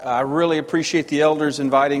I really appreciate the elders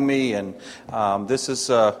inviting me, and this is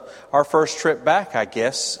our first trip back, I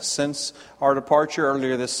guess, since our departure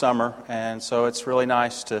earlier this summer, and so it's really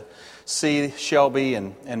nice to see Shelby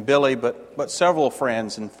and Billy, but several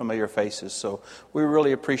friends and familiar faces. So we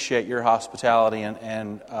really appreciate your hospitality,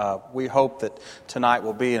 and we hope that tonight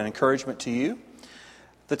will be an encouragement to you.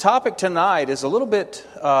 The topic tonight is a little bit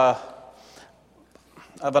of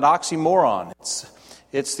an oxymoron.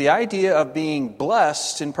 It's the idea of being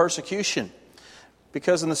blessed in persecution.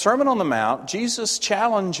 Because in the Sermon on the Mount, Jesus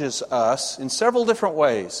challenges us in several different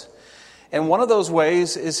ways. And one of those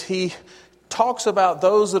ways is he talks about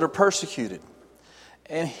those that are persecuted.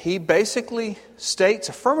 And he basically states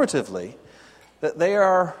affirmatively that they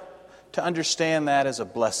are to understand that as a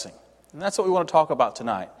blessing. And that's what we want to talk about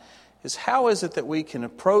tonight, is how is it that we can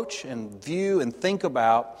approach and view and think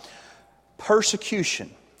about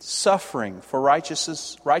persecution, suffering for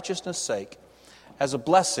righteousness' sake, as a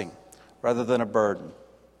blessing rather than a burden.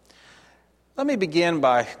 Let me begin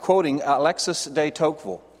by quoting Alexis de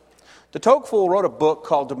Tocqueville. De Tocqueville wrote a book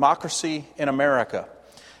called Democracy in America.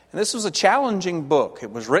 And this was a challenging book.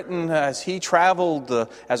 It was written as he traveled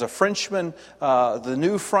as a Frenchman, the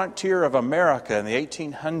new frontier of America in the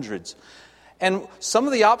 1800s. And some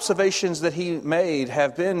of the observations that he made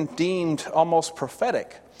have been deemed almost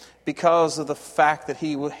prophetic, because of the fact that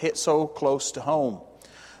he would hit so close to home.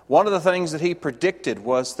 One of the things that he predicted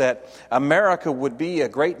was that America would be a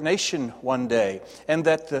great nation one day, and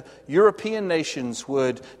that the European nations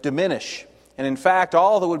would diminish. And in fact,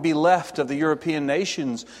 all that would be left of the European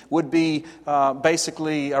nations would be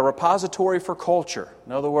basically a repository for culture.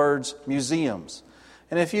 In other words, museums.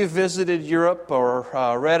 And if you've visited Europe or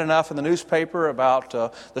read enough in the newspaper about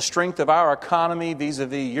the strength of our economy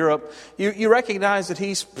vis-a-vis Europe, you recognize that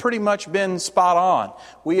he's pretty much been spot on.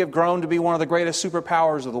 We have grown to be one of the greatest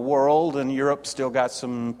superpowers of the world, and Europe still got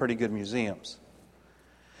some pretty good museums.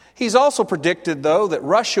 He's also predicted, though, that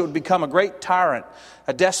Russia would become a great tyrant,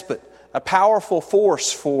 a despot, a powerful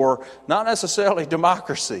force for not necessarily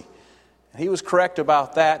democracy. He was correct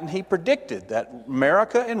about that, and he predicted that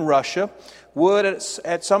America and Russia would,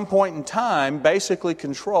 at some point in time, basically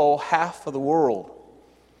control half of the world.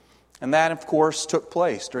 And that, of course, took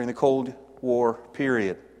place during the Cold War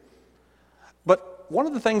period. But one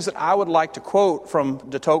of the things that I would like to quote from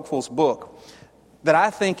de Tocqueville's book that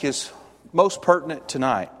I think is most pertinent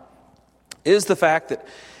tonight is the fact that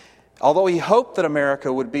although he hoped that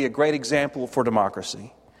America would be a great example for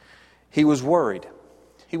democracy, he was worried.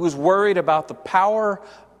 He was worried about the power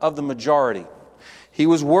of the majority. He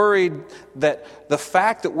was worried that the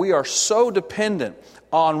fact that we are so dependent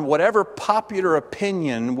on whatever popular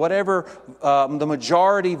opinion, whatever the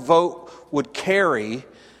majority vote would carry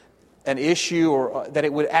an issue, or that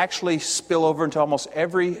it would actually spill over into almost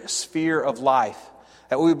every sphere of life,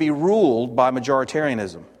 that we would be ruled by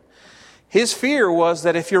majoritarianism. His fear was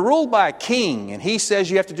that if you're ruled by a king and he says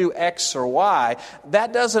you have to do X or Y,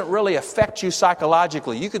 that doesn't really affect you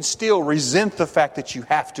psychologically. You can still resent the fact that you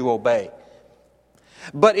have to obey.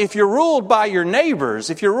 But if you're ruled by your neighbors,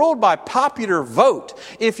 if you're ruled by popular vote,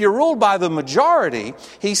 if you're ruled by the majority,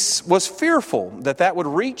 he was fearful that that would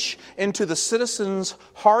reach into the citizens'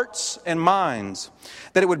 hearts and minds,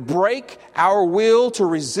 that it would break our will to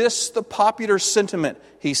resist the popular sentiment,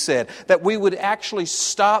 he said, that we would actually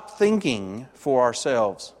stop thinking for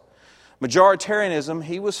ourselves. Majoritarianism,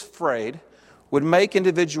 he was afraid, would make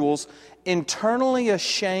individuals internally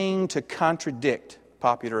ashamed to contradict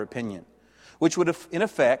popular opinion, which would, in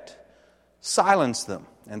effect, silence them.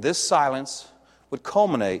 And this silence would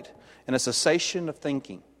culminate in a cessation of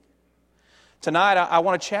thinking. Tonight, I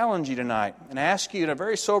want to challenge you tonight and ask you in a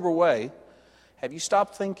very sober way, have you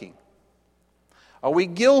stopped thinking? Are we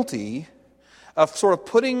guilty of sort of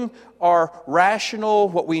putting our rational,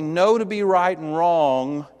 what we know to be right and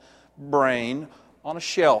wrong brain on a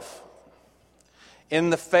shelf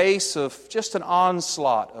in the face of just an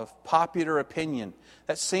onslaught of popular opinion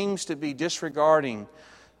that seems to be disregarding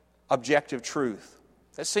objective truth,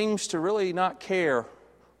 that seems to really not care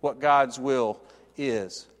what God's will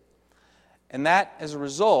is? And that, as a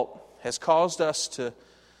result, has caused us to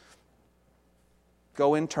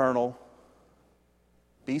go internal,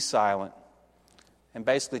 be silent, and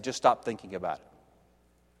basically just stop thinking about it.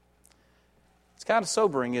 It's kind of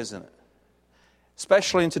sobering, isn't it?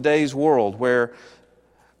 Especially in today's world where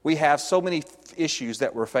we have so many issues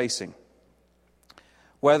that we're facing.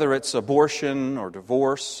 Whether it's abortion or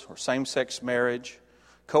divorce or same-sex marriage,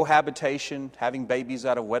 cohabitation, having babies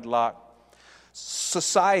out of wedlock,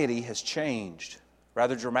 society has changed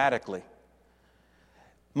rather dramatically.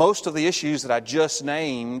 Most of the issues that I just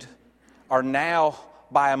named are now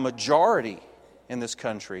by a majority in this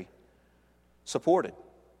country support it.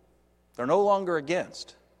 They're no longer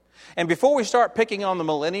against. And before we start picking on the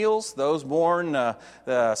millennials, those born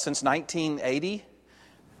since 1980,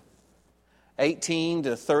 18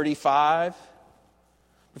 to 35,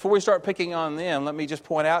 before we start picking on them, let me just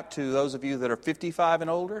point out to those of you that are 55 and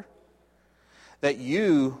older that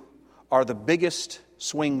you are the biggest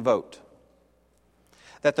swing vote.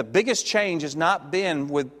 That the biggest change has not been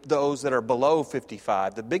with those that are below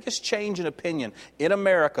 55. The biggest change in opinion in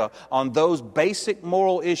America on those basic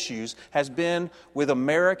moral issues has been with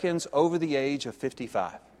Americans over the age of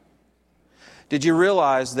 55. Did you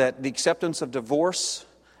realize that the acceptance of divorce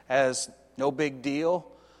as no big deal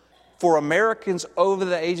for Americans over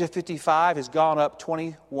the age of 55 has gone up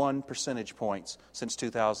 21 percentage points since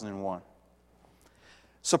 2001?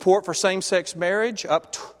 Support for same-sex marriage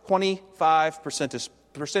up 25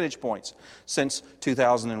 percentage points since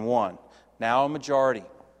 2001. Now a majority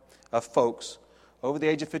of folks over the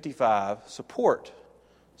age of 55 support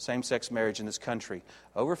same-sex marriage in this country,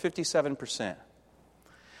 over 57%.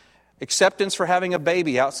 Acceptance for having a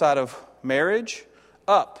baby outside of marriage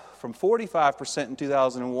up from 45% in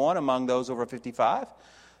 2001 among those over 55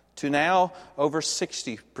 to now over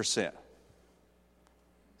 60%. Does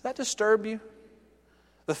that disturb you?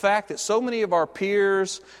 The fact that so many of our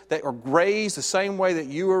peers that are raised the same way that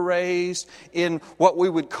you were raised in what we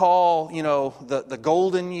would call, the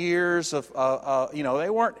golden years of, they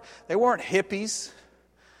weren't hippies.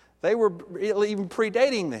 They were even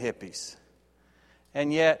predating the hippies.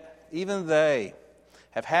 And yet, even they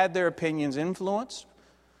have had their opinions influenced,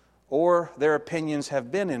 or their opinions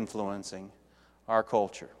have been influencing our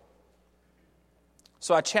culture.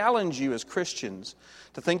 So I challenge you as Christians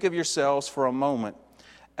to think of yourselves for a moment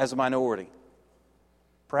as a minority,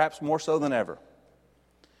 perhaps more so than ever.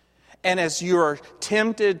 And as you are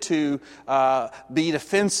tempted to be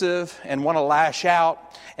defensive and want to lash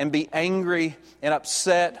out and be angry and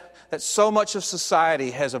upset that so much of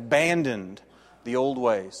society has abandoned the old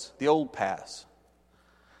ways, the old paths.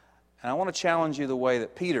 And I want to challenge you the way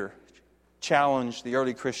that Peter challenged the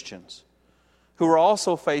early Christians who were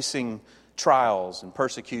also facing trials and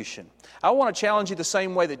persecution. I want to challenge you the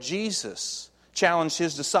same way that Jesus challenged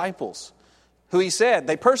his disciples, who he said,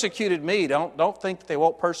 they persecuted me. Don't think that they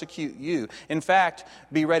won't persecute you. In fact,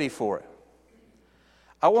 be ready for it.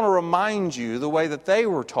 I want to remind you the way that they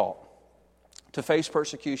were taught to face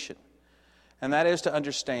persecution. And that is to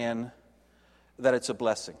understand that it's a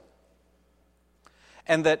blessing.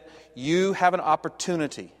 And that you have an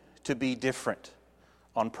opportunity to be different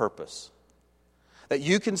on purpose. That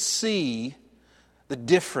you can see the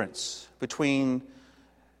difference between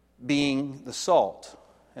being the salt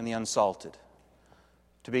and the unsalted,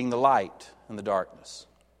 to being the light and the darkness.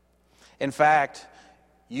 In fact,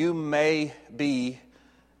 you may be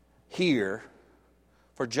here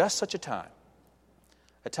for just such a time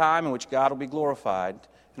in which God will be glorified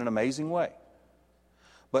in an amazing way.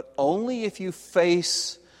 But only if you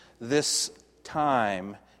face this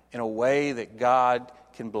time in a way that God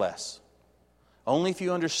can bless. Only if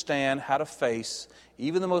you understand how to face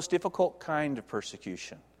even the most difficult kind of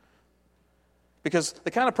persecution. Because the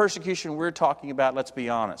kind of persecution we're talking about, let's be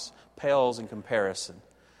honest, pales in comparison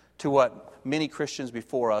to what many Christians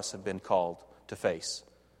before us have been called to face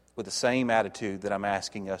with the same attitude that I'm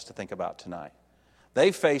asking us to think about tonight.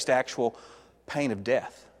 They faced actual pain of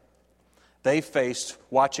death. They faced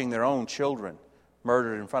watching their own children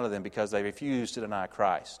murdered in front of them because they refused to deny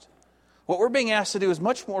Christ. What we're being asked to do is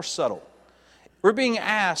much more subtle. We're being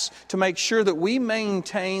asked to make sure that we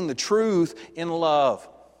maintain the truth in love.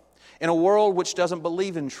 In a world which doesn't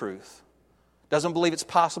believe in truth, doesn't believe it's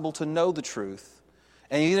possible to know the truth,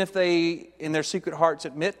 and even if they, in their secret hearts,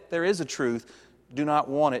 admit there is a truth, do not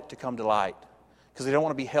want it to come to light because they don't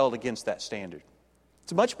want to be held against that standard.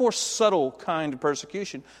 It's a much more subtle kind of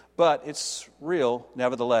persecution, but it's real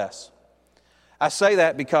nevertheless. I say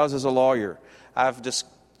that because as a lawyer, I've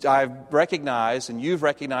recognized, and you've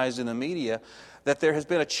recognized in the media, that there has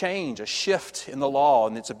been a change, a shift in the law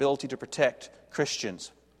and its ability to protect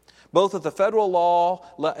Christians, both at the federal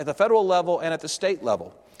level and at the state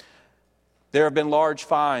level. There have been large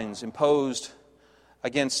fines imposed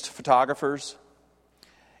against photographers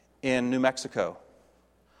in New Mexico,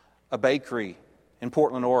 a bakery in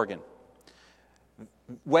Portland, Oregon,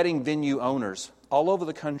 wedding venue owners all over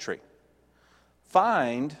the country,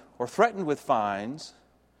 fined or threatened with fines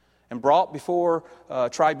and brought before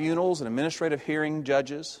tribunals and administrative hearing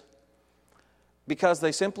judges because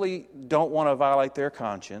they simply don't want to violate their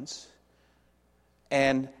conscience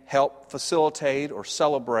and help facilitate or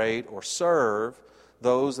celebrate or serve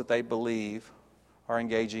those that they believe are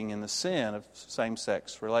engaging in the sin of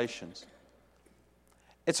same-sex relations.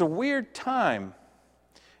 It's a weird time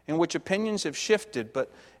in which opinions have shifted,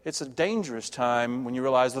 but it's a dangerous time when you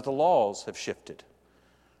realize that the laws have shifted.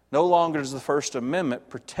 No longer does the First Amendment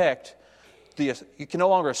protect you can no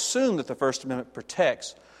longer assume that the First Amendment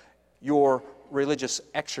protects your religious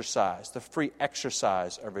exercise, the free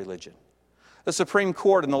exercise of religion. The Supreme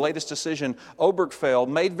Court in the latest decision, Obergefell,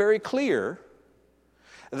 made very clear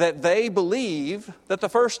that they believe that the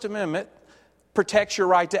First Amendment protects your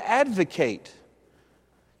right to advocate,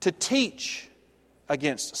 to teach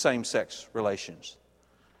against same-sex relations.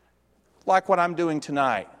 Like what I'm doing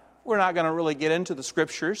tonight. We're not going to really get into the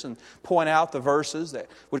Scriptures and point out the verses that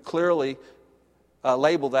would clearly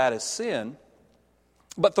label that as sin.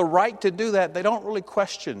 But the right to do that, they don't really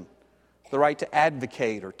question the right to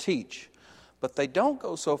advocate or teach. But they don't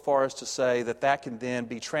go so far as to say that that can then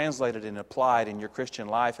be translated and applied in your Christian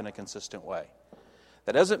life in a consistent way.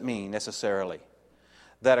 That doesn't mean necessarily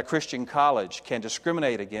that a Christian college can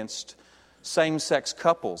discriminate against same-sex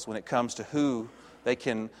couples when it comes to who they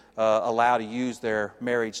can allow to use their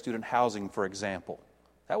married student housing, for example.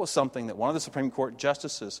 That was something that one of the Supreme Court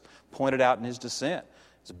justices pointed out in his dissent.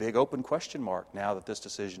 It's a big open question mark now that this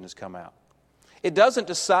decision has come out. It doesn't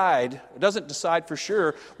decide for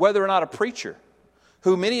sure whether or not a preacher,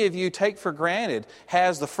 who many of you take for granted,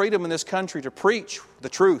 has the freedom in this country to preach the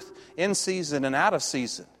truth in season and out of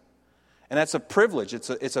season. And that's a privilege.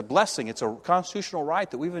 It's a blessing. It's a constitutional right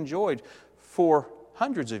that we've enjoyed for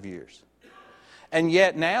hundreds of years. And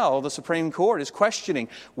yet now the Supreme Court is questioning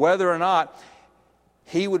whether or not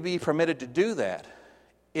he would be permitted to do that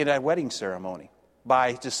in a wedding ceremony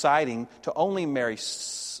by deciding to only marry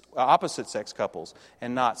opposite-sex couples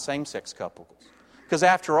and not same-sex couples. Because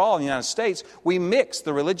after all, in the United States, we mix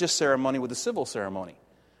the religious ceremony with the civil ceremony.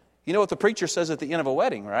 You know what the preacher says at the end of a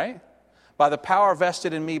wedding, right? By the power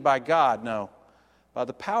vested in me by God, no. By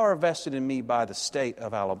the power vested in me by the state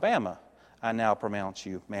of Alabama, I now pronounce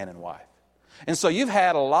you man and wife. And so you've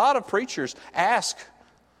had a lot of preachers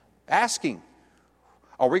asking,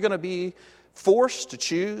 are we going to be forced to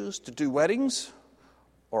choose to do weddings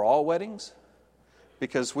or all weddings?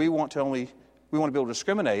 Because we want to be able to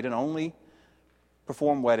discriminate and only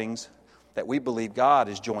perform weddings that we believe God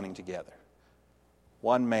is joining together.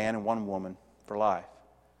 One man and one woman for life.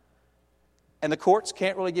 And the courts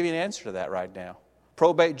can't really give you an answer to that right now.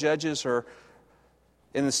 Probate judges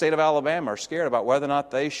in the state of Alabama are scared about whether or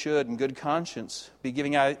not they should, in good conscience, be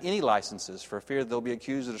giving out any licenses for fear they'll be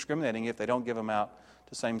accused of discriminating if they don't give them out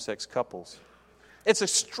to same-sex couples. It's a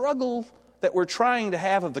struggle that we're trying to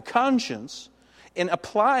have of the conscience in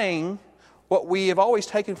applying what we have always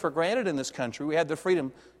taken for granted in this country. We had the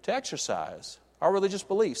freedom to exercise our religious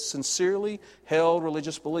beliefs, sincerely held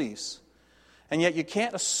religious beliefs. And yet you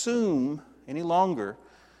can't assume any longer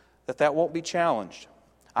that that won't be challenged,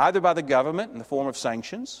 either by the government in the form of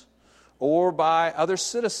sanctions or by other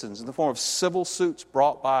citizens in the form of civil suits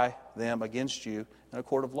brought by them against you in a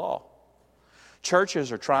court of law.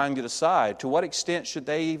 Churches are trying to decide to what extent should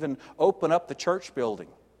they even open up the church building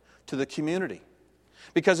to the community.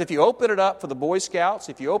 Because if you open it up for the Boy Scouts,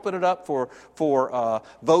 if you open it up for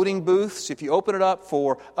voting booths, if you open it up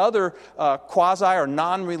for other quasi or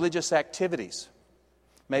non-religious activities,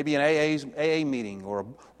 maybe an AA meeting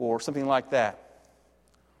or something like that,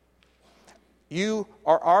 you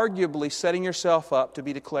are arguably setting yourself up to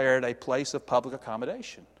be declared a place of public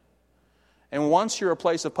accommodation. And once you're a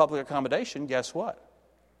place of public accommodation, guess what?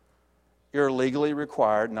 You're legally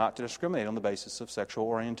required not to discriminate on the basis of sexual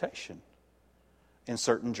orientation in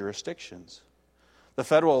certain jurisdictions. The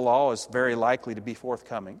federal law is very likely to be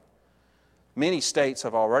forthcoming. Many states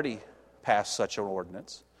have already passed such an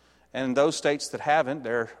ordinance. And those states that haven't,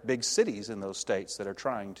 there are big cities in those states that are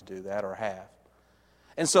trying to do that or have.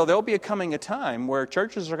 And so there'll be coming a time where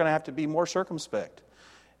churches are going to have to be more circumspect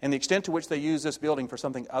in the extent to which they use this building for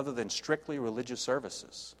something other than strictly religious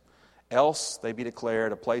services. Else they be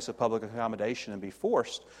declared a place of public accommodation and be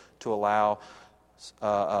forced to allow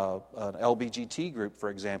an LBGT group, for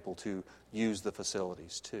example, to use the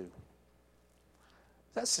facilities too.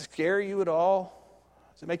 Does that scare you at all?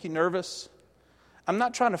 Does it make you nervous? I'm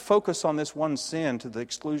not trying to focus on this one sin to the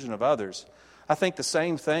exclusion of others. I think the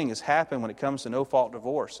same thing has happened when it comes to no-fault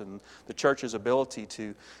divorce and the church's ability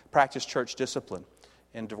to practice church discipline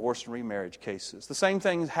in divorce and remarriage cases. The same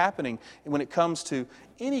thing is happening when it comes to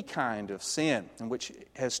any kind of sin in which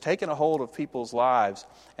has taken a hold of people's lives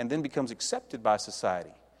and then becomes accepted by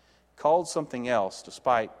society, called something else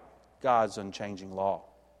despite God's unchanging law.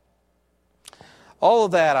 All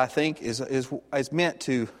of that, I think, is meant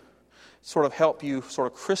to sort of help you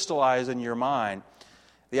sort of crystallize in your mind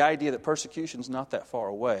the idea that persecution is not that far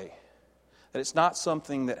away, that it's not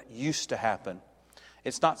something that used to happen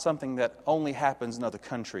It's not something that only happens in other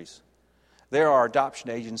countries. There are adoption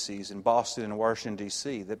agencies in Boston and Washington,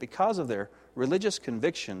 D.C. that because of their religious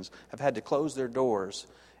convictions have had to close their doors.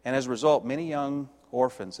 And as a result, many young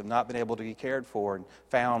orphans have not been able to be cared for and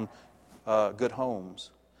found good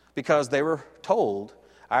homes because they were told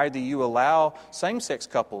either you allow same-sex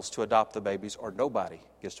couples to adopt the babies or nobody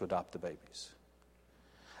gets to adopt the babies.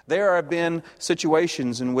 There have been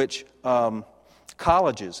situations in which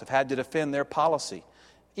colleges have had to defend their policy,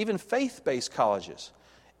 even faith-based colleges.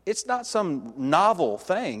 It's not some novel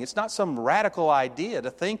thing. It's not some radical idea to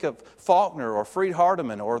think of Faulkner or Freed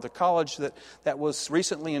Hardeman or the college that was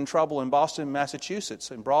recently in trouble in Boston, Massachusetts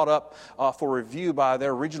and brought up for review by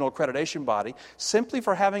their regional accreditation body simply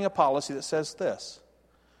for having a policy that says this: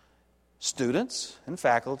 students and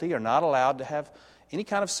faculty are not allowed to have any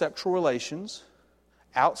kind of sexual relations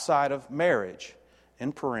outside of marriage,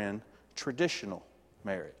 in paren, traditional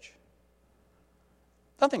marriage.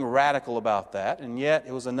 Nothing radical about that, and yet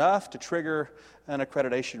it was enough to trigger an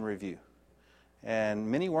accreditation review.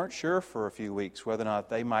 And many weren't sure for a few weeks whether or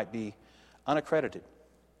not they might be unaccredited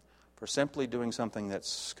for simply doing something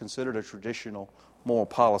that's considered a traditional moral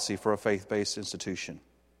policy for a faith-based institution.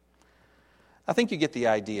 I think you get the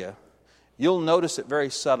idea. You'll notice it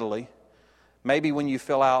very subtly, maybe when you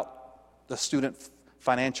fill out the student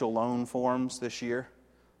financial loan forms this year.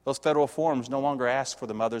 Those federal forms no longer ask for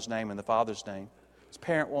the mother's name and the father's name. It's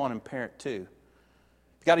parent 1 and parent 2. If you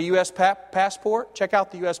got a U.S. passport, check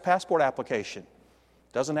out the U.S. passport application.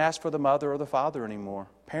 Doesn't ask for the mother or the father anymore.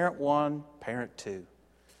 Parent 1, parent 2.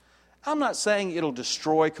 I'm not saying it'll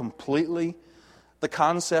destroy completely the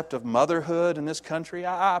concept of motherhood in this country.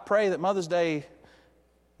 I pray that Mother's Day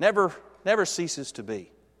never ceases to be.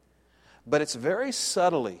 But it's very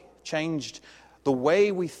subtly changed the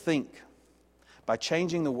way we think by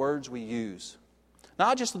changing the words we use.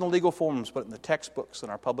 Not just in the legal forms, but in the textbooks in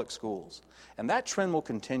our public schools. And that trend will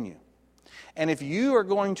continue. And if you are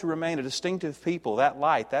going to remain a distinctive people, that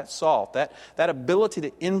light, that salt, that ability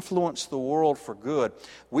to influence the world for good,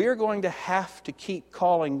 we are going to have to keep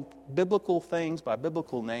calling biblical things by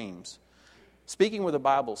biblical names. Speaking where the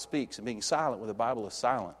Bible speaks and being silent where the Bible is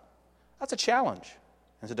silent. That's a challenge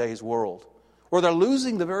in today's world, where they're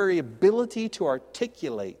losing the very ability to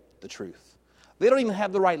articulate the truth. They don't even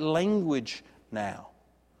have the right language now.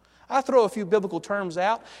 I throw a few biblical terms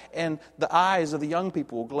out, and the eyes of the young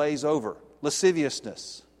people will glaze over.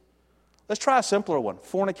 Lasciviousness. Let's try a simpler one.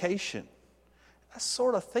 Fornication. I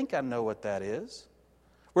sort of think I know what that is.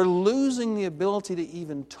 We're losing the ability to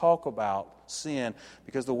even talk about sin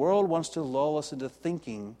because the world wants to lull us into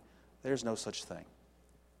thinking there's no such thing.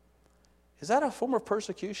 Is that a form of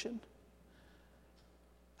persecution?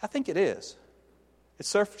 I think it is. It's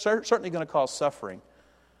certainly going to cause suffering.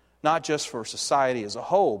 Not just for society as a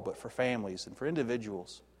whole, but for families and for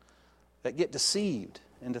individuals that get deceived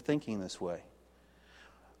into thinking this way.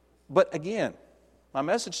 But again, my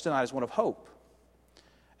message tonight is one of hope.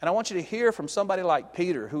 And I want you to hear from somebody like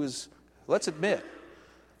Peter, who is, let's admit,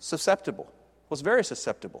 was very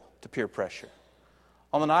susceptible to peer pressure.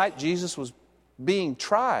 On the night Jesus was being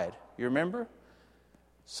tried, you remember?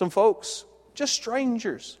 Some folks, just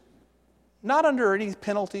strangers, not under any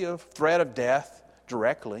penalty of threat of death,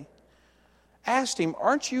 directly, asked him,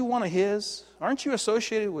 aren't you one of his? Aren't you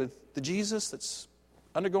associated with the Jesus that's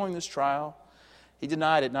undergoing this trial? He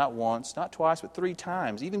denied it not once, not twice, but 3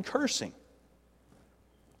 times, even cursing.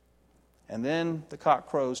 And then the cock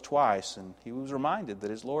crows twice, and he was reminded that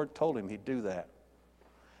his Lord told him he'd do that.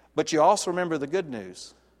 But you also remember the good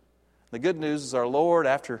news. The good news is our Lord,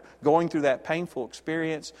 after going through that painful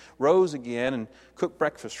experience, rose again and cooked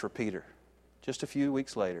breakfast for Peter just a few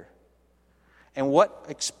weeks later. And what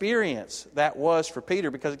experience that was for Peter,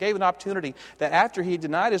 because it gave an opportunity that after he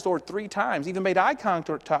denied his Lord 3 times, even made eye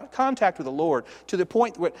contact with the Lord, to the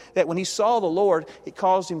point that when he saw the Lord, it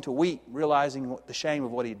caused him to weep, realizing the shame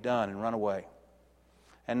of what he'd done and run away.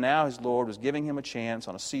 And now his Lord was giving him a chance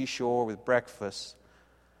on a seashore with breakfast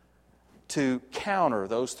to counter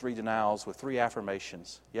those 3 denials with 3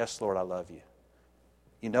 affirmations. Yes, Lord, I love you.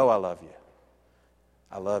 You know I love you.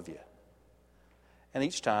 I love you. And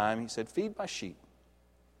each time he said, feed my sheep,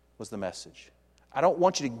 was the message. I don't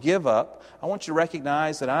want you to give up. I want you to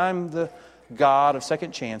recognize that I'm the God of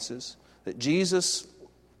second chances, that Jesus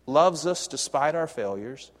loves us despite our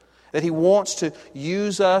failures, that he wants to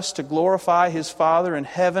use us to glorify his Father in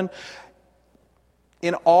heaven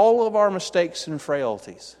in all of our mistakes and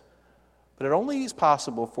frailties. But it only is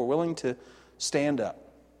possible if we're willing to stand up,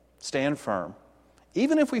 stand firm,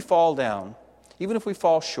 even if we fall down, even if we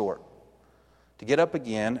fall short. To get up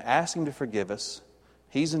again, ask him to forgive us.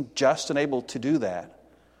 He's just and able to do that.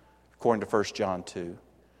 according to 1 John 2.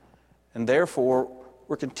 And therefore,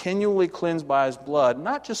 we're continually cleansed by His blood,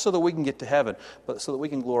 not just so that we can get to heaven, but so that we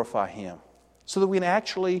can glorify Him. So that we can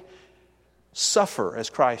actually suffer as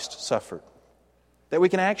Christ suffered. That we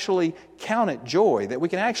can actually count it joy. That we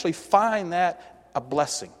can actually find that a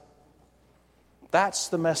blessing. That's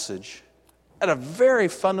the message at a very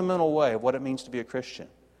fundamental way of what it means to be a Christian.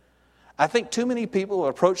 I think too many people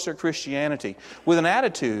approach their Christianity with an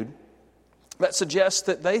attitude that suggests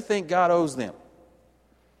that they think God owes them.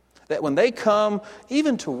 That when they come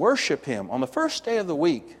even to worship Him on the first day of the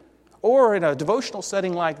week or in a devotional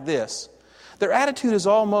setting like this, their attitude is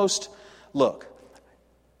almost, look,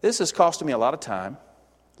 this is costing me a lot of time,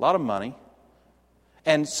 a lot of money,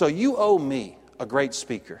 and so you owe me a great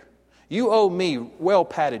speaker. You owe me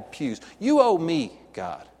well-padded pews. You owe me,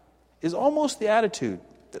 God, is almost the attitude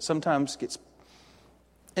that sometimes gets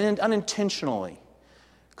unintentionally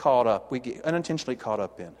caught up. We get unintentionally caught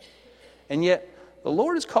up in. And yet, the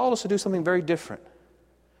Lord has called us to do something very different.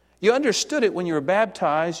 You understood it when you were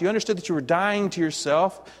baptized. You understood that you were dying to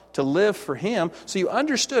yourself to live for Him. So you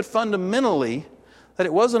understood fundamentally that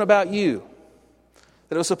it wasn't about you.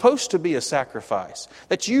 That it was supposed to be a sacrifice.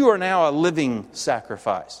 That you are now a living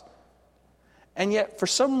sacrifice. And yet, for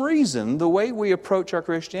some reason, the way we approach our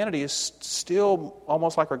Christianity is still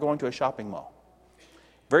almost like we're going to a shopping mall.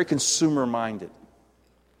 Very consumer-minded.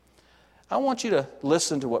 I want you to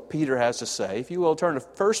listen to what Peter has to say. If you will, turn to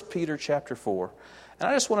 1 Peter chapter 4. And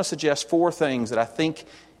I just want to suggest 4 things that I think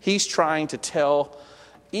he's trying to tell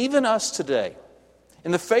even us today.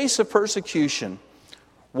 In the face of persecution,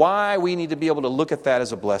 why we need to be able to look at that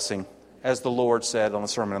as a blessing, as the Lord said on the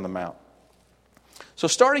Sermon on the Mount. So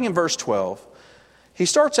starting in verse 12, he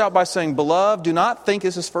starts out by saying, Beloved, do not think,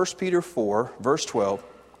 this is 1 Peter 4, verse 12.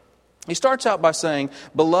 He starts out by saying,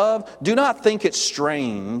 Beloved, do not think it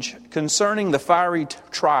strange concerning the fiery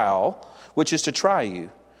trial which is to try you,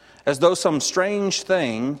 as though some strange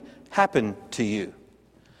thing happened to you.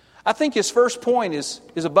 I think his first point is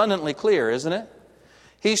abundantly clear, isn't it?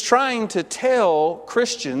 He's trying to tell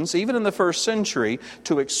Christians, even in the first century,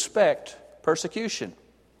 to expect persecution.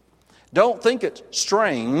 Don't think it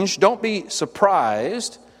strange. Don't be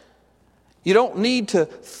surprised. You don't need to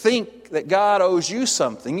think that God owes you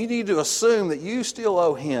something. You need to assume that you still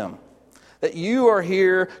owe Him. That you are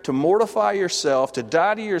here to mortify yourself, to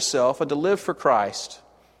die to yourself, and to live for Christ.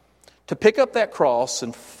 To pick up that cross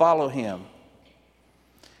and follow Him.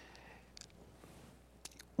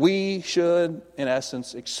 We should, in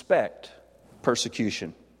essence, expect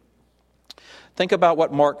persecution. Think about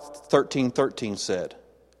what Mark 13:13 said.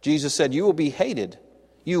 Jesus said, you will be hated.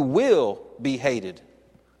 You will be hated.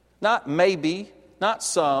 Not maybe, not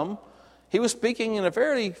some. He was speaking in a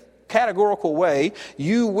very categorical way.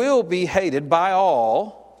 You will be hated by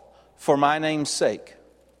all for my name's sake.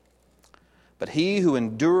 But he who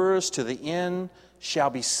endures to the end shall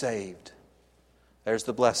be saved. There's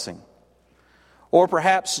the blessing. Or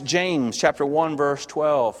perhaps James chapter 1 verse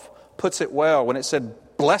 12 puts it well when it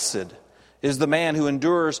said, Blessed is the man who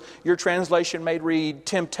endures. Your translation may read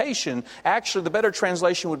temptation. Actually, the better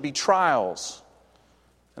translation would be trials.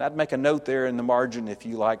 And I'd make a note there in the margin if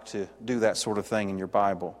you like to do that sort of thing in your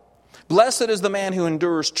Bible. Blessed is the man who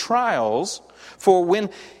endures trials, for when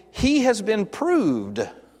he has been proved,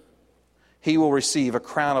 he will receive a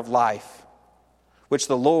crown of life, which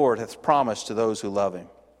the Lord hath promised to those who love Him.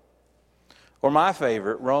 Or my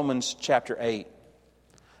favorite, Romans chapter 8.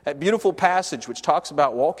 That beautiful passage which talks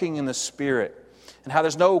about walking in the Spirit and how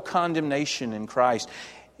there's no condemnation in Christ.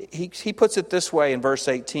 He puts it this way in verse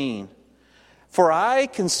 18. For I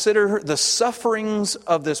consider the sufferings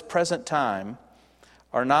of this present time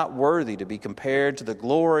are not worthy to be compared to the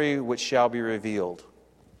glory which shall be revealed.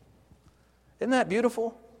 Isn't that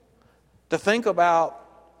beautiful? To think about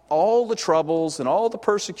all the troubles and all the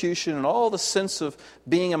persecution and all the sense of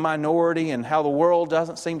being a minority and how the world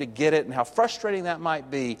doesn't seem to get it and how frustrating that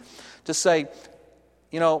might be. To say,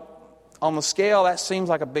 on the scale that seems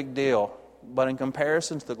like a big deal, but in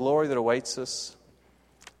comparison to the glory that awaits us,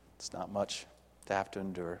 it's not much to have to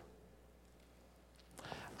endure.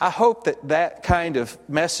 I hope that kind of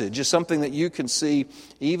message is something that you can see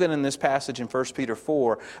even in this passage in 1 Peter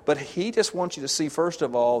 4. But he just wants you to see, first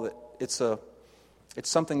of all, that it's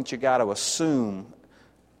something that you got to assume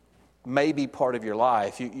may be part of your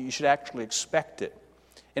life. You should actually expect it.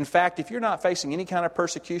 In fact, if you're not facing any kind of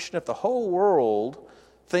persecution, if the whole world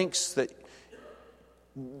thinks that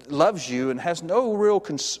loves you and has no real,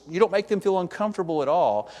 you don't make them feel uncomfortable at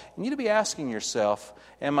all, you need to be asking yourself,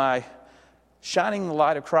 am I shining the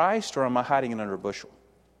light of Christ or am I hiding it under a bushel?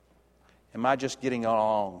 Am I just getting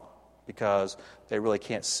along because they really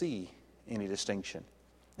can't see any distinction?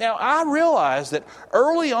 Now, I realize that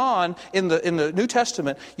early on in the New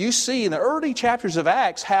Testament, you see in the early chapters of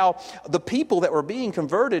Acts how the people that were being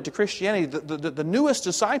converted to Christianity, the newest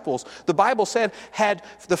disciples, the Bible said, had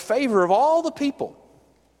the favor of all the people.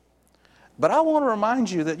 But I want to remind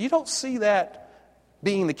you that you don't see that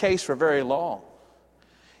being the case for very long.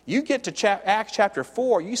 You get to Acts chapter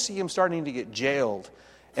 4, you see them starting to get jailed.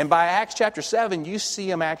 And by Acts chapter 7, you see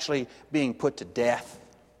them actually being put to death.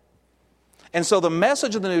 And so the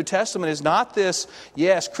message of the New Testament is not this,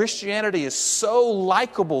 yes, Christianity is so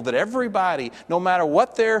likable that everybody, no matter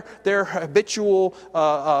what their habitual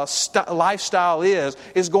lifestyle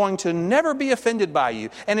is going to never be offended by you.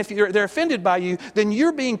 And if they're offended by you, then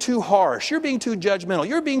you're being too harsh, you're being too judgmental,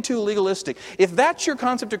 you're being too legalistic. If that's your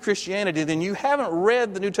concept of Christianity, then you haven't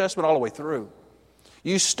read the New Testament all the way through.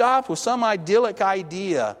 You stopped with some idyllic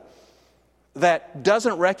idea that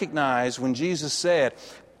doesn't recognize when Jesus said,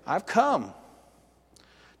 I've come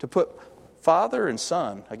to put father and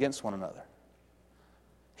son against one another.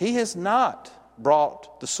 He has not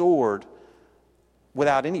brought the sword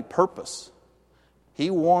without any purpose. He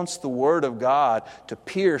wants the Word of God to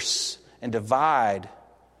pierce and divide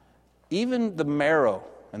even the marrow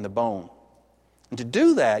and the bone. And to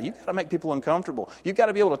do that, you've got to make people uncomfortable. You've got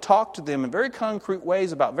to be able to talk to them in very concrete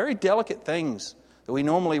ways about very delicate things that we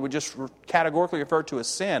normally would just categorically refer to as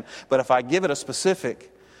sin. But if I give it a specific,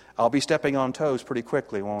 I'll be stepping on toes pretty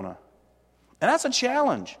quickly, won't I? And that's a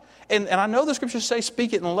challenge. And I know the Scriptures say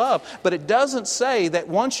speak it in love, but it doesn't say that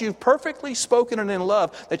once you've perfectly spoken it in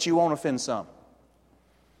love that you won't offend some.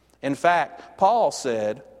 In fact, Paul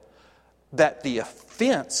said that the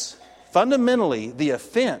offense, fundamentally the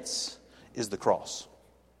offense, is the cross.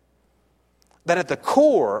 That at the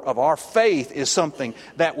core of our faith is something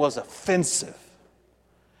that was offensive.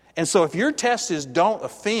 And so if your test is don't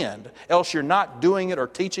offend, else you're not doing it or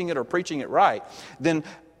teaching it or preaching it right, then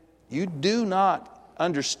you do not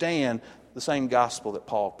understand the same gospel that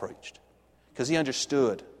Paul preached. Because he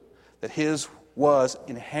understood that his was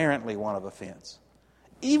inherently one of offense,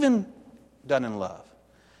 even done in love.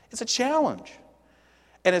 It's a challenge.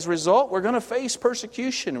 And as a result, we're going to face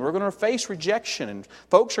persecution. We're going to face rejection. And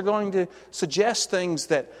folks are going to suggest things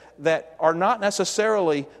that are not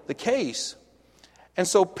necessarily the case. And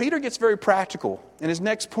so Peter gets very practical. In his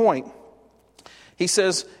next point, he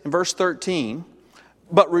says in verse 13,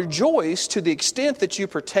 "But rejoice to the extent that you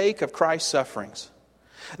partake of Christ's sufferings,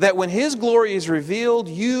 that when His glory is revealed,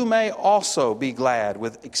 you may also be glad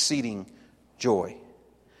with exceeding joy."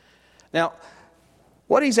 Now,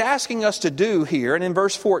 what he's asking us to do here, and in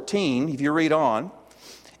verse 14, if you read on,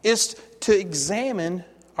 is to examine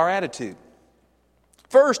our attitude.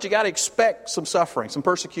 First, you got to expect some suffering, some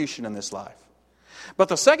persecution in this life. But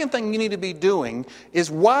the second thing you need to be doing is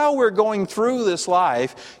while we're going through this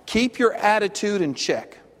life, keep your attitude in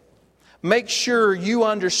check. Make sure you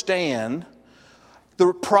understand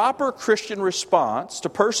the proper Christian response to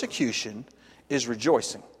persecution is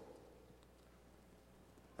rejoicing.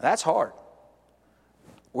 That's hard.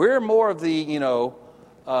 We're more of the,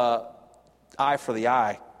 eye for the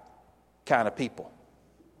eye kind of people.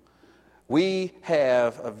 We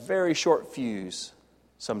have a very short fuse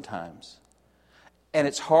sometimes. And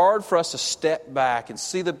it's hard for us to step back and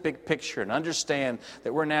see the big picture and understand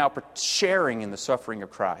that we're now sharing in the suffering of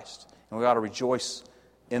Christ. And we ought to rejoice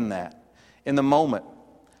in that. In the moment,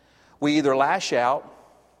 we either lash out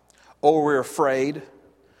or we're afraid.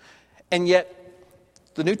 And yet,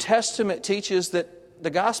 the New Testament teaches that the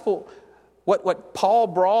gospel, what Paul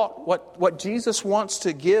brought, what Jesus wants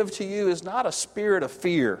to give to you is not a spirit of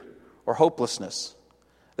fear or hopelessness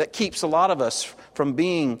that keeps a lot of us from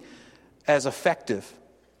being as effective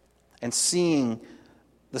and seeing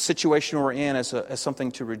the situation we're in as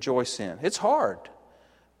something to rejoice in. It's hard,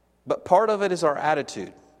 but part of it is our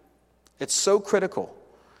attitude. It's so critical.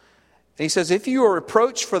 And he says, if you are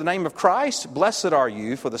reproached for the name of Christ, blessed are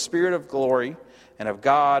you, for the Spirit of glory and of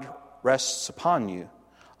God rests upon you.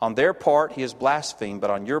 On their part he is blasphemed,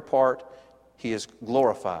 but on your part he is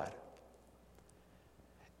glorified.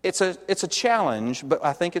 It's a challenge, but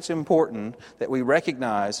I think it's important that we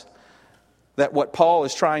recognize that what Paul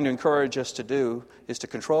is trying to encourage us to do is to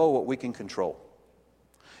control what we can control.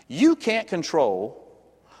 You can't control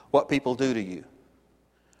what people do to you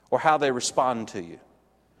or how they respond to you.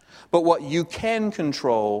 But what you can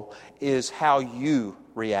control is how you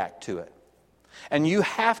react to it. And you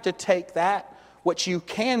have to take that, what you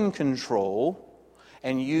can control,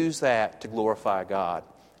 and use that to glorify God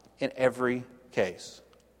in every case.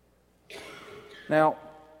 Now,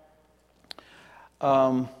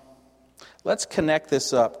 let's connect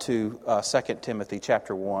this up to 2 Timothy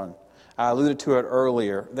chapter 1. I alluded to it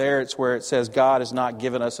earlier. There it's where it says God has not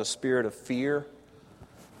given us a spirit of fear.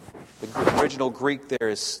 The original Greek there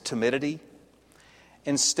is timidity.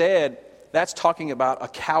 Instead, that's talking about a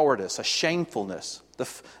cowardice, a shamefulness.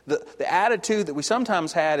 The attitude that we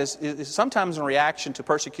sometimes had is sometimes in reaction to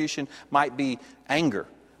persecution might be anger.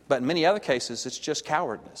 But in many other cases, it's just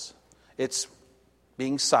cowardness. It's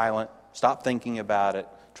being silent, stop thinking about it,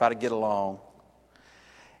 try to get along.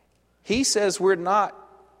 He says we're not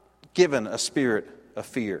given a spirit of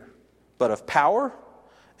fear, but of power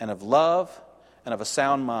and of love and of a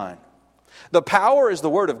sound mind. The power is the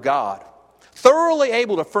Word of God, thoroughly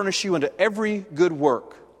able to furnish you into every good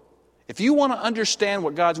work. If you want to understand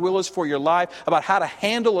what God's will is for your life, about how to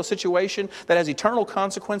handle a situation that has eternal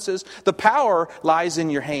consequences, the power lies in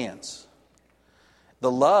your hands.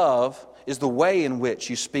 The love is the way in which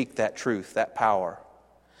you speak that truth, that power.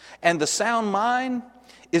 And the sound mind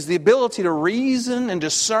is the ability to reason and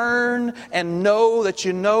discern and know that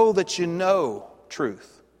you know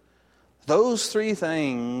truth. Those three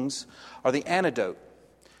things are the antidote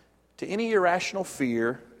to any irrational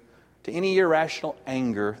fear, to any irrational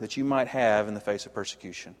anger that you might have in the face of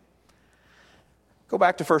persecution. Go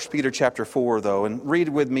back to 1 Peter chapter 4, though, and read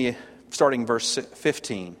with me starting verse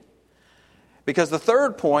 15. Because the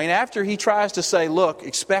third point, after he tries to say, look,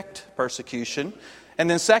 expect persecution, and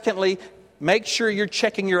then secondly, make sure you're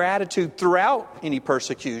checking your attitude throughout any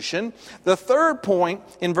persecution. The third point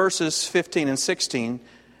in verses 15 and 16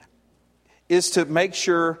 is to make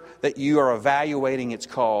sure that you are evaluating its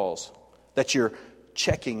cause, that you're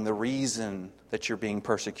checking the reason that you're being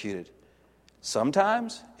persecuted.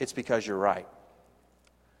 Sometimes it's because you're right,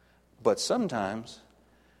 but sometimes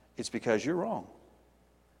it's because you're wrong.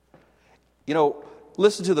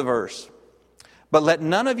 Listen to the verse. But let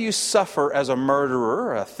none of you suffer as a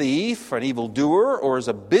murderer, a thief, an evildoer, or as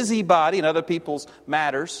a busybody in other people's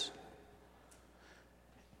matters.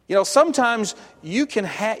 Sometimes you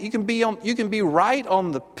can be right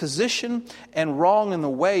on the position and wrong in the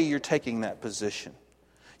way you're taking that position.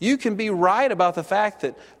 You can be right about the fact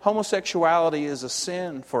that homosexuality is a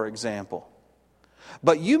sin, for example.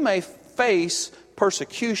 But you may face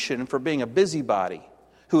persecution for being a busybody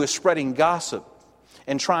who is spreading gossip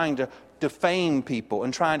and trying to defame people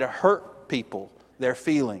and trying to hurt people, their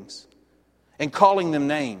feelings, and calling them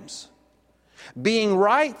names. Being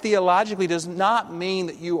right theologically does not mean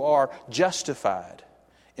that you are justified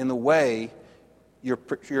in the way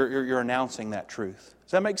you're announcing that truth.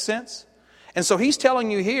 Does that make sense? And so he's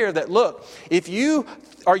telling you here that, look, if you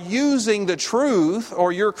are using the truth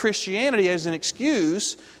or your Christianity as an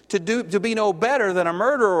excuse to be no better than a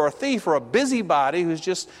murderer or a thief or a busybody who's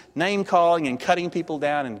just name-calling and cutting people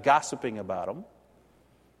down and gossiping about them,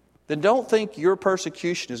 then don't think your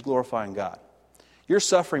persecution is glorifying God. You're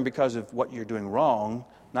suffering because of what you're doing wrong,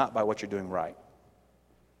 not by what you're doing right.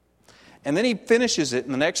 And then he finishes it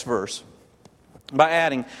in the next verse by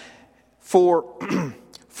adding, For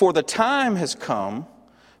the time has come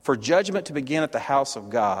for judgment to begin at the house of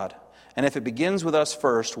God. And if it begins with us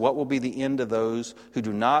first, what will be the end of those who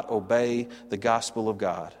do not obey the gospel of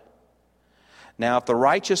God? Now, if the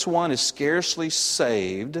righteous one is scarcely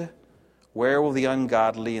saved, where will the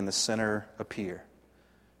ungodly and the sinner appear?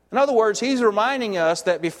 In other words, he's reminding us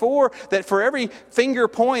that for every finger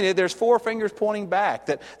pointed, there's four fingers pointing back.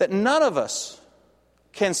 That none of us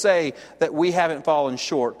can say that we haven't fallen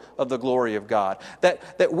short of the glory of God.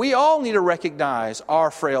 That we all need to recognize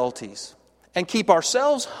our frailties and keep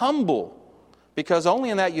ourselves humble, because only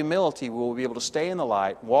in that humility will we be able to stay in the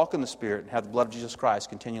light, walk in the Spirit, and have the blood of Jesus Christ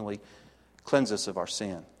continually cleanse us of our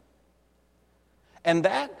sin. And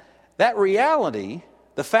that reality,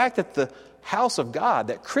 the fact that the house of God,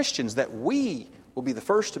 that Christians, that we will be the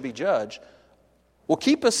first to be judged, will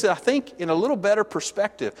keep us, I think, in a little better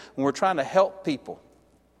perspective when we're trying to help people.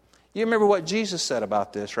 You remember what Jesus said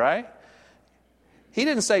about this, right? He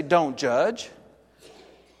didn't say don't judge.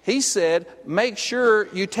 He said make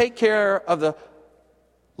sure you take care of the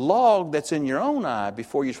log that's in your own eye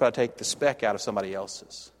before you try to take the speck out of somebody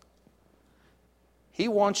else's. He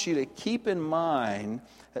wants you to keep in mind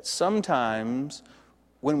that sometimes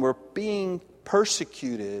when we're being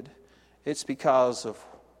persecuted, it's because of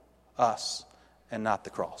us and not the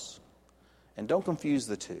cross. And don't confuse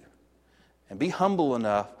the two. And be humble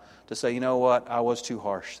enough to say, you know what, I was too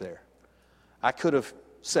harsh there. I could have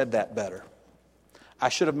said that better. I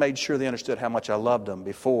should have made sure they understood how much I loved them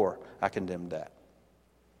before I condemned that.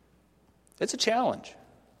 It's a challenge.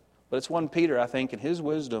 But it's one Peter, I think, in his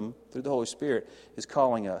wisdom, through the Holy Spirit, is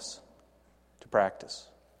calling us to practice.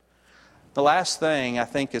 The last thing, I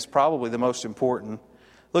think, is probably the most important.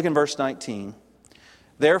 Look in verse 19.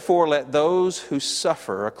 Therefore, let those who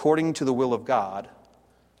suffer according to the will of God,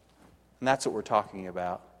 and that's what we're talking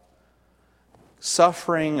about,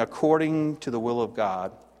 suffering according to the will of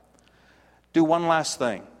God, do one last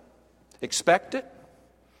thing. Expect it.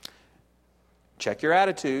 Check your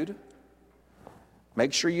attitude.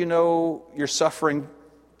 Make sure you know you're suffering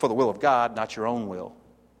for the will of God, not your own will.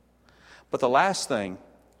 But the last thing,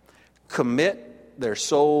 commit their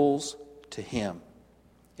souls to Him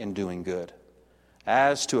in doing good,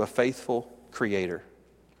 as to a faithful Creator.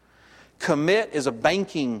 Commit is a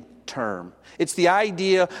banking term. It's the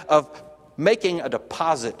idea of making a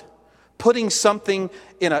deposit, putting something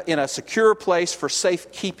in a secure place for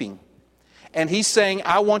safekeeping. And He's saying,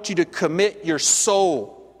 I want you to commit your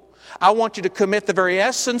soul. I want you to commit the very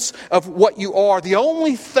essence of what you are. The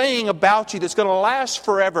only thing about you that's going to last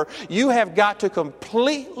forever, you have got to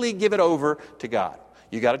completely give it over to God.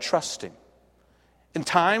 You got to trust Him. In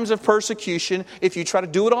times of persecution, if you try to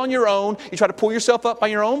do it on your own, you try to pull yourself up by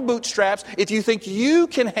your own bootstraps, if you think you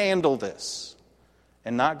can handle this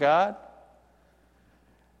and not God,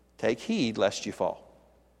 take heed lest you fall.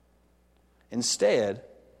 Instead,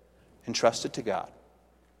 entrust it to God.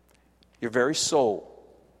 Your very soul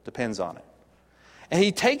depends on it. And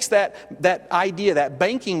He takes that idea, that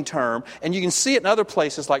banking term, and you can see it in other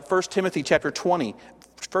places like 1 Timothy chapter 20,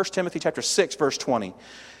 1 Timothy chapter 6, verse 20,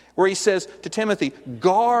 where he says to Timothy,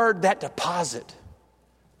 guard that deposit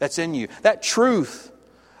that's in you, that truth,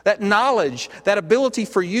 that knowledge, that ability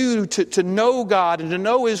for you to know God and to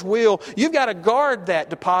know His will. You've got to guard that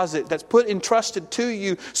deposit that's entrusted to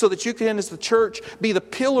you so that you can, as the church, be the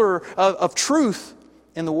pillar of truth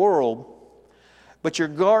in the world. But you're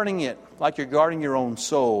guarding it like you're guarding your own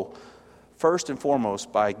soul, first and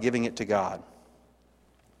foremost by giving it to God.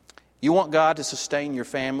 You want God to sustain your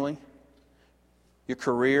family, your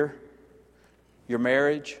career, your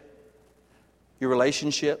marriage, your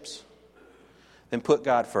relationships, then put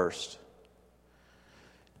God first.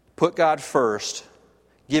 Put God first.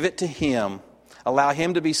 Give it to Him. Allow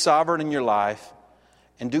Him to be sovereign in your life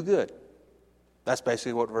and do good. That's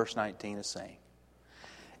basically what verse 19 is saying.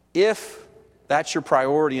 If that's your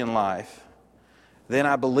priority in life, then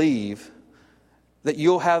I believe that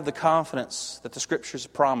you'll have the confidence that the Scriptures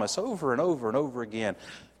promise over and over and over again.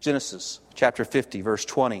 Genesis chapter 50, verse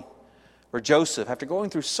 20, where Joseph, after going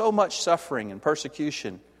through so much suffering and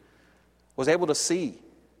persecution, was able to see,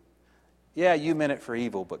 yeah, you meant it for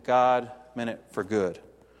evil, but God meant it for good.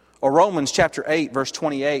 Or Romans chapter 8, verse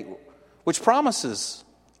 28, which promises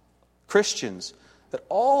Christians that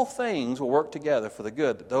all things will work together for the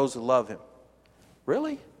good, that those who love Him.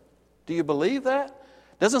 Really? Do you believe that?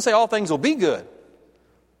 It doesn't say all things will be good.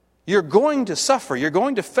 You're going to suffer. You're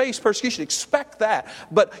going to face persecution. Expect that.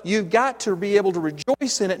 But you've got to be able to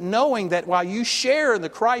rejoice in it, knowing that while you share in the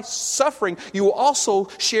Christ's suffering, you will also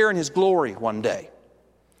share in His glory one day.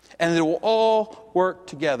 And it will all work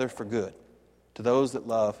together for good to those that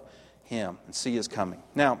love Him and see His coming.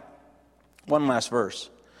 Now, one last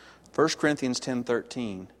verse. 1 Corinthians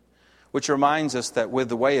 10:13. Which reminds us that with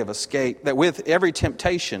the way of escape, that with every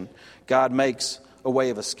temptation, God makes a way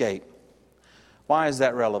of escape. Why is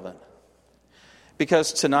that relevant?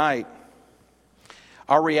 Because tonight,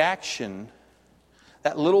 our reaction,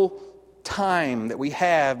 that little time that we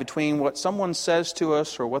have between what someone says to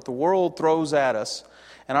us or what the world throws at us,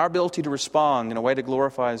 and our ability to respond in a way that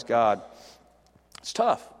glorifies God, it's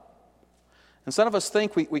tough. And some of us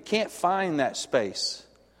think we can't find that space.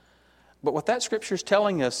 But what that Scripture is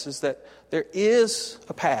telling us is that there is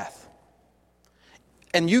a path.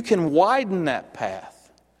 And you can widen that path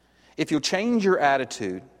if you'll change your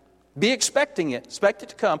attitude. Be expecting it. Expect it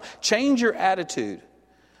to come. Change your attitude.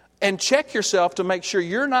 And check yourself to make sure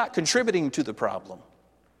you're not contributing to the problem.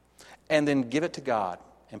 And then give it to God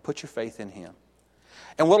and put your faith in Him.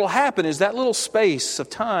 And what will happen is that little space of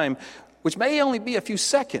time, which may only be a few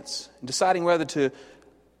seconds, deciding whether to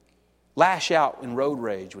lash out in road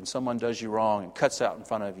rage when someone does you wrong and cuts out in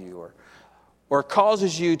front of you, or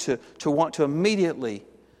causes you to want to immediately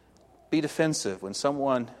be defensive when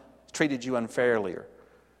someone treated you unfairly. Or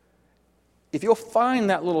if you'll find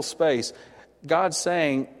that little space, God's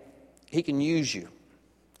saying He can use you.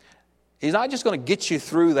 He's not just going to get you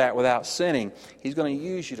through that without sinning. He's going to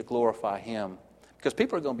use you to glorify Him, because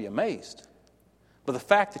people are going to be amazed by the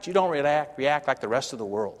fact that you don't react like the rest of the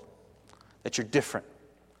world, that you're different.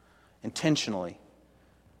 Intentionally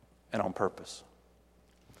and on purpose.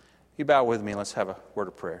 You bow with me and let's have a word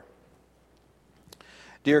of prayer.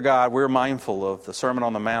 Dear God, we're mindful of the Sermon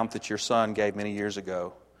on the Mount that your Son gave many years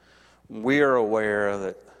ago. We are aware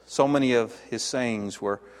that so many of His sayings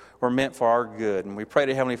were meant for our good. And we pray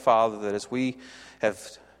to Heavenly Father that as we have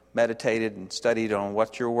meditated and studied on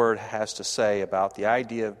what your word has to say about the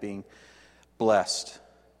idea of being blessed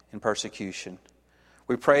in persecution.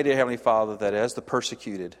 We pray, dear Heavenly Father, that as the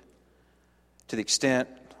persecuted, to the extent,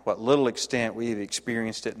 what little extent we've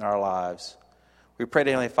experienced it in our lives, we pray,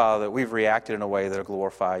 dear Heavenly Father, that we've reacted in a way that will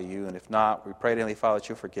glorify you. And if not, we pray, dear Heavenly Father, that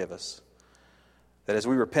you'll forgive us. That as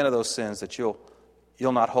we repent of those sins, that you'll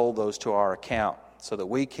not hold those to our account, so that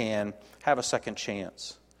we can have a second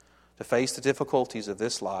chance to face the difficulties of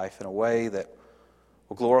this life in a way that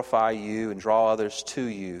will glorify you and draw others to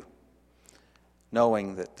you,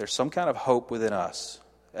 knowing that there's some kind of hope within us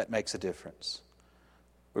that makes a difference.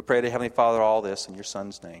 We pray to Heavenly Father all this in your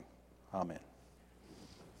Son's name. Amen.